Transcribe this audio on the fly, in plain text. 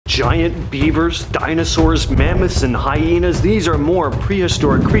Giant beavers, dinosaurs, mammoths, and hyenas, these are more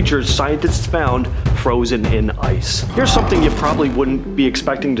prehistoric creatures scientists found frozen in ice. Here's something you probably wouldn't be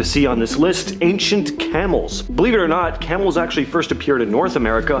expecting to see on this list: ancient camels. Believe it or not, camels actually first appeared in North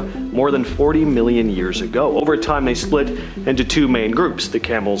America more than 40 million years ago. Over time, they split into two main groups: the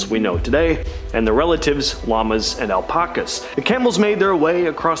camels we know today and the relatives, llamas and alpacas. The camels made their way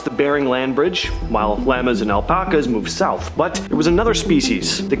across the Bering Land Bridge, while llamas and alpacas moved south. But there was another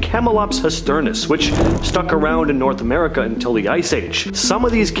species, the Camelops hasturnus, which stuck around in North America until the Ice Age. Some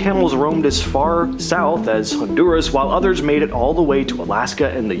of these camels roamed as far south as Honduras, while others made it all the way to Alaska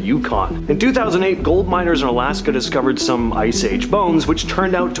and the Yukon. In 2008, gold miners in Alaska discovered some Ice Age bones, which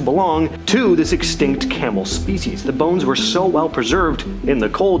turned out to belong to this extinct camel species. The bones were so well preserved in the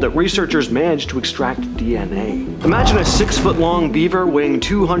cold that researchers managed to extract DNA. Imagine a 6-foot-long beaver weighing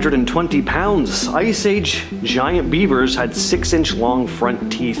 220 pounds. Ice Age giant beavers had 6-inch long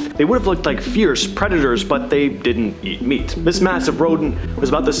front teeth. They would have looked like fierce predators, but they didn't eat meat. This massive rodent was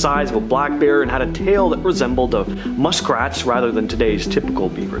about the size of a black bear and had a tail that resembled a muskrat's rather than today's typical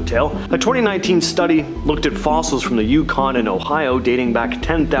beaver tail. A 2019 study looked at fossils from the Yukon and Ohio dating back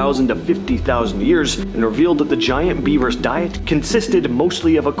 10,000 to 50,000 years and revealed that the giant beaver's diet consisted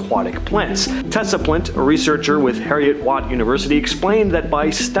mostly of aquatic plants. Tessa Plint, a researcher with Heriot-Watt University, explained that by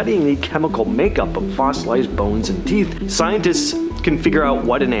studying the chemical makeup of fossilized bones and teeth, scientists can figure out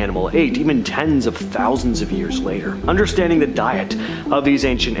what an animal ate even tens of thousands of years later. Understanding the diet of these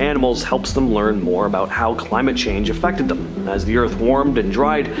ancient animals helps them learn more about how climate change affected them. As the earth warmed and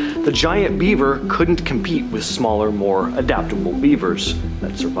dried, the giant beaver couldn't compete with smaller, more adaptable beavers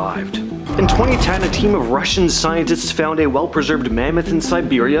that survived. In 2010, a team of Russian scientists found a well-preserved mammoth in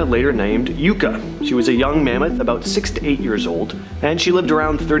Siberia, later named Yuka. She was a young mammoth, about 6 to 8 years old, and she lived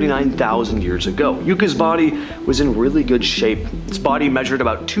around 39,000 years ago. Yuka's body was in really good shape. Its body measured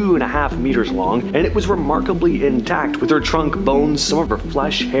about 2.5 meters long, and it was remarkably intact, with her trunk, bones, some of her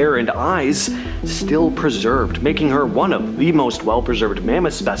flesh, hair, and eyes still preserved, making her one of the most well-preserved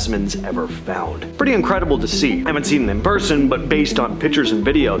mammoth specimens ever found. Pretty incredible to see. I haven't seen it in person, but based on pictures and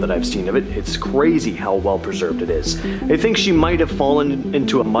video that I've seen of it, it's crazy how well preserved it is. They think she might have fallen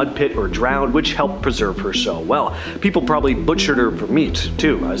into a mud pit or drowned, which helped preserve her so well. People probably butchered her for meat,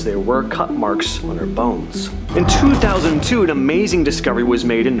 too, as there were cut marks on her bones. In 2002, an amazing discovery was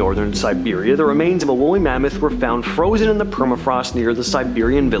made in northern Siberia. The remains of a woolly mammoth were found frozen in the permafrost near the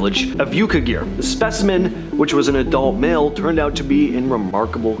Siberian village of Yukagir. The specimen, which was an adult male, turned out to be in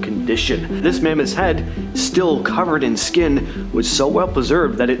remarkable condition. This mammoth's head, still covered in skin, was so well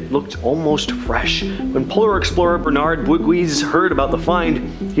preserved that it looked almost fresh. When polar explorer Bernard Bouygues heard about the find,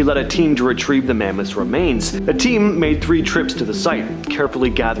 he led a team to retrieve the mammoth's remains. The team made 3 trips to the site, carefully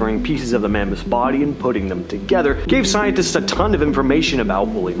gathering pieces of the mammoth's body and putting them together. Gave scientists a ton of information about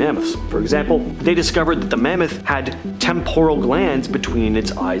woolly mammoths. For example, they discovered that the mammoth had temporal glands between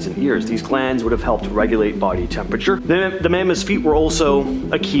its eyes and ears. These glands would have helped regulate body temperature. The mammoth's feet were also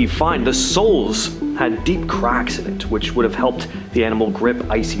a key find. The soles had deep cracks in it, which would have helped the animal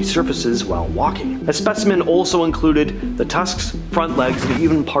grip icy surfaces while walking. A specimen also included the tusks, front legs, and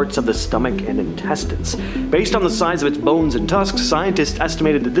even parts of the stomach and intestines. Based on the size of its bones and tusks, scientists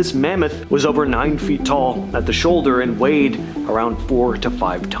estimated that this mammoth was over 9 feet tall at the shoulder and weighed around 4 to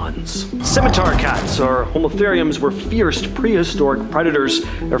 5 tons. Scimitar cats, or Homotheriums, were fierce prehistoric predators.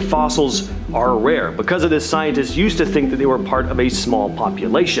 Their fossils are rare. Because of this, scientists used to think that they were part of a small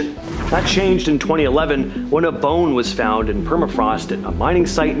population. That changed in 2011 when a bone was found in permafrost at a mining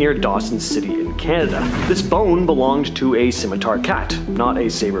site near Dawson City in Canada. This bone belonged to a scimitar cat, not a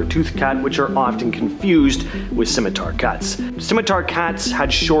saber-toothed cat, which are often confused with scimitar cats. Scimitar cats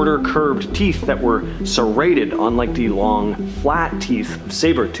had shorter, curved teeth that were serrated, unlike the long, flat teeth of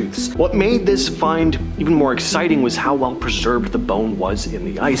saber-tooths. What made this find even more exciting was how well preserved the bone was in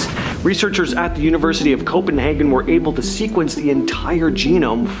the ice. Researchers at the University of Copenhagen were able to sequence the entire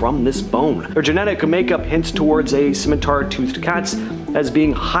genome from this bone. Their genetic makeup hints towards a scimitar-toothed cats as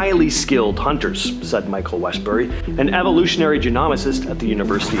being highly skilled hunters, said Michael Westbury, an evolutionary genomicist at the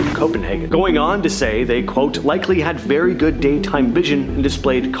University of Copenhagen. Going on to say they, quote, likely had very good daytime vision and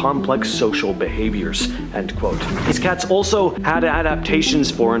displayed complex social behaviors, end quote. These cats also had adaptations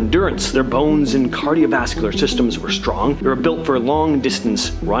for endurance. Their bones and cardiovascular systems were strong. They were built for long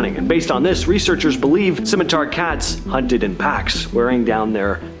distance running. And based on this, researchers believe scimitar cats hunted in packs, wearing down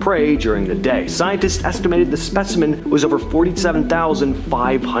their prey during the day. Scientists estimated the specimen was over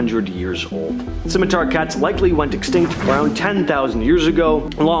 47,500 years old. Scimitar cats likely went extinct around 10,000 years ago,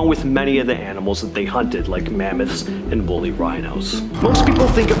 along with many of the animals that they hunted, like mammoths and woolly rhinos. Most people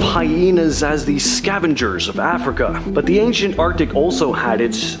think of hyenas as the scavengers of Africa, but the ancient Arctic also had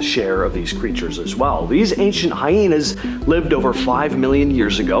its share of these creatures as well. These ancient hyenas lived over 5 million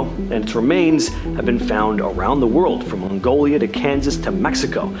years ago, and its remains have been found around the world, from Mongolia to Kansas to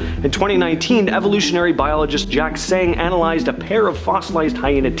Mexico. In 2019, evolutionary biologist Jack Sang analyzed a pair of fossilized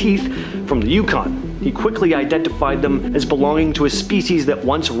hyena teeth from the Yukon. He quickly identified them as belonging to a species that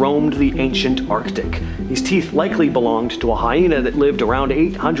once roamed the ancient Arctic. These teeth likely belonged to a hyena that lived around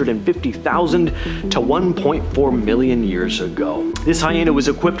 850,000 to 1.4 million years ago. This hyena was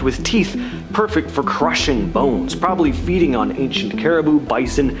equipped with teeth perfect for crushing bones, probably feeding on ancient caribou,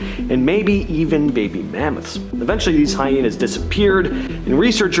 bison, and maybe even baby mammoths. Eventually these hyenas disappeared, and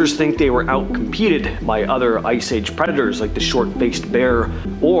researchers think they were outcompeted by other Ice Age predators like the short-faced bear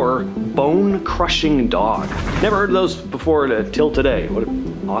or bone-crushing dog. Never heard of those before till today. What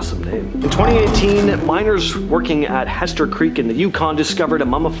an awesome name. In 2018, miners working at Hester Creek in the Yukon discovered a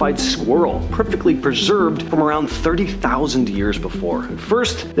mummified squirrel, perfectly preserved from around 30,000 years before. At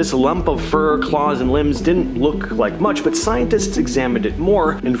first, this lump of fur, claws, and limbs didn't look like much, but scientists examined it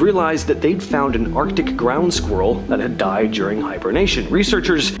more and realized that they'd found an Arctic ground squirrel that had died during hibernation.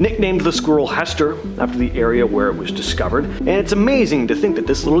 Researchers nicknamed the squirrel Hester after the area where it was discovered, and it's amazing to think that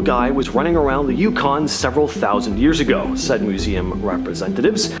this little guy was running around the Yukon several thousand years ago, said museum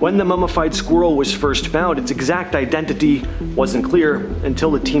representatives. When the mummified squirrel was first found, its exact identity wasn't clear until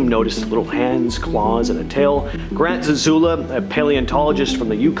the team noticed little hands, claws, and a tail. Grant Zazula, a paleontologist from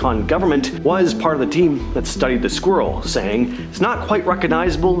the Yukon government, was part of the team that studied the squirrel, saying, "It's not quite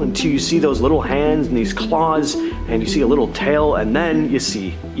recognizable until you see those little hands and these claws, and you see a little tail, and then you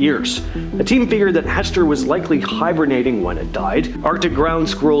see ears." The team figured that Hester was likely hibernating when it died. Arctic ground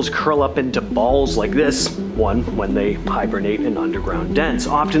squirrels curl up into balls like this one when they hibernate in underground dens,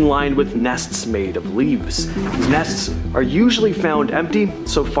 often lined with nests made of leaves. These nests are usually found empty,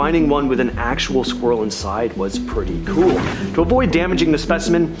 so finding one with an actual squirrel inside was pretty cool. To avoid damaging the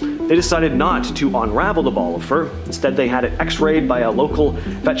specimen, they decided not to unravel the ball of fur. Instead, they had it x-rayed by a local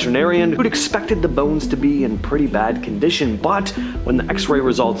veterinarian who'd expected the bones to be in pretty bad condition, but when the x-ray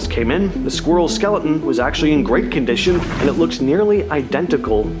results came in, the squirrel's skeleton was actually in great condition, and it looked nearly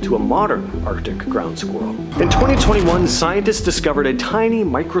identical to a modern Arctic ground squirrel. In 2021, scientists discovered a tiny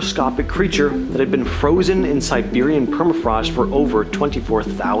microscopic creature that had been frozen in Siberian permafrost for over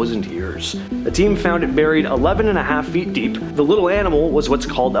 24,000 years. The team found it buried 11.5 feet deep. The little animal was what's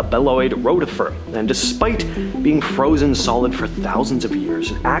called a Bdelloid Rotifer, and despite being frozen solid for thousands of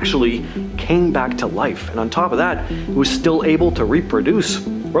years, it actually came back to life, and on top of that, it was still able to reproduce.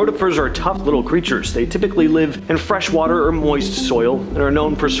 Rotifers are tough little creatures. They typically live in freshwater or moist soil and are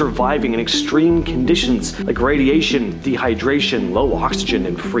known for surviving in extreme conditions like radiation, dehydration, low oxygen,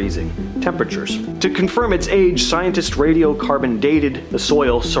 and freezing temperatures. To confirm its age, scientists radiocarbon dated the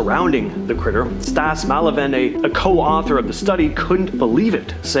soil surrounding the critter. Stas Malaven, a co-author of the study, couldn't believe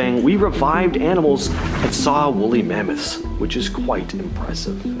it, saying, "We revived animals that saw woolly mammoths," which is quite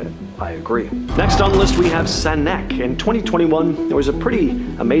impressive. I agree. Next on the list we have Saaneq. In 2021, there was a pretty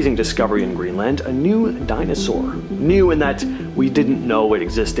amazing discovery in Greenland, a new dinosaur. New in that we didn't know it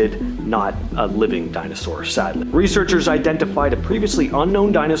existed, not a living dinosaur, sadly. Researchers identified a previously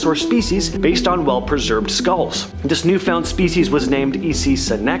unknown dinosaur species based on well-preserved skulls. This newfound species was named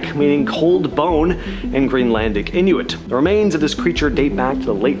Saaneq, meaning cold bone in Greenlandic Inuit. The remains of this creature date back to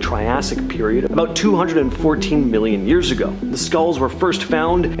the late Triassic period, about 214 million years ago. The skulls were first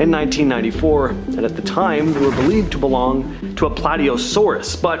found in 1994, and at the time they were believed to belong to a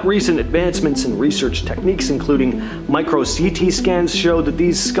Plateosaurus, but recent advancements in research techniques, including micro-CT scans, showed that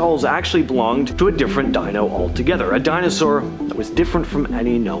these skulls actually belonged to a different dino altogether, a dinosaur that was different from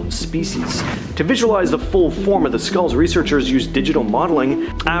any known species. To visualize the full form of the skulls, researchers used digital modeling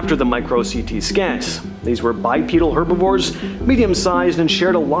after the micro-CT scans. These were bipedal herbivores, medium-sized, and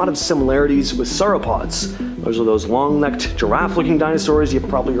shared a lot of similarities with sauropods. Those are those long-necked, giraffe-looking dinosaurs you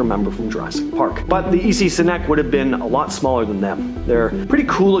probably remember from Jurassic Park. But the Saaneq would have been a lot smaller than them. They're pretty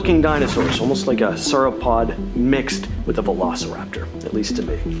cool-looking dinosaurs, almost like a sauropod mixed with a velociraptor, at least to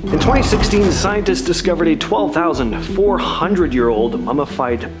me. In 2016, scientists discovered a 12,400-year-old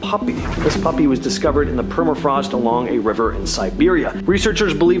mummified puppy. This puppy was discovered in the permafrost along a river in Siberia.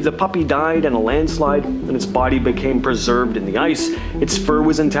 Researchers believe the puppy died in a landslide and its body became preserved in the ice. Its fur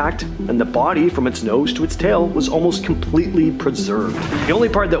was intact, and the body, from its nose to its tail, was almost completely preserved. The only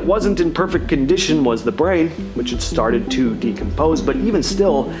part that wasn't in perfect condition was the brain, which had started to decompose, but even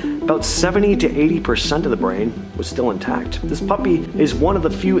still, about 70 to 80% of the brain was still intact. This puppy is one of the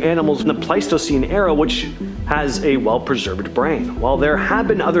few animals in the Pleistocene era which has a well-preserved brain. While there have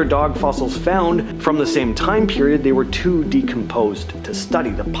been other dog fossils found from the same time period, they were too decomposed to study.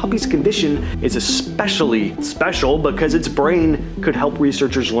 The puppy's condition is especially special because its brain could help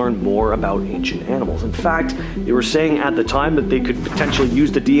researchers learn more about ancient animals. In fact, they were saying at the time that they could potentially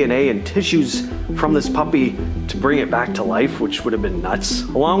use the DNA and tissues from this puppy to bring it back to life, which would have been nuts.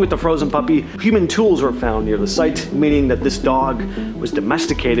 Along with the frozen puppy, human tools were found near the site, meaning that this dog was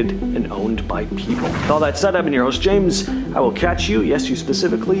domesticated and owned by people. With all that said, I've been your host, James. I will catch you, yes, you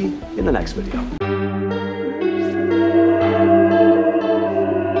specifically, in the next video.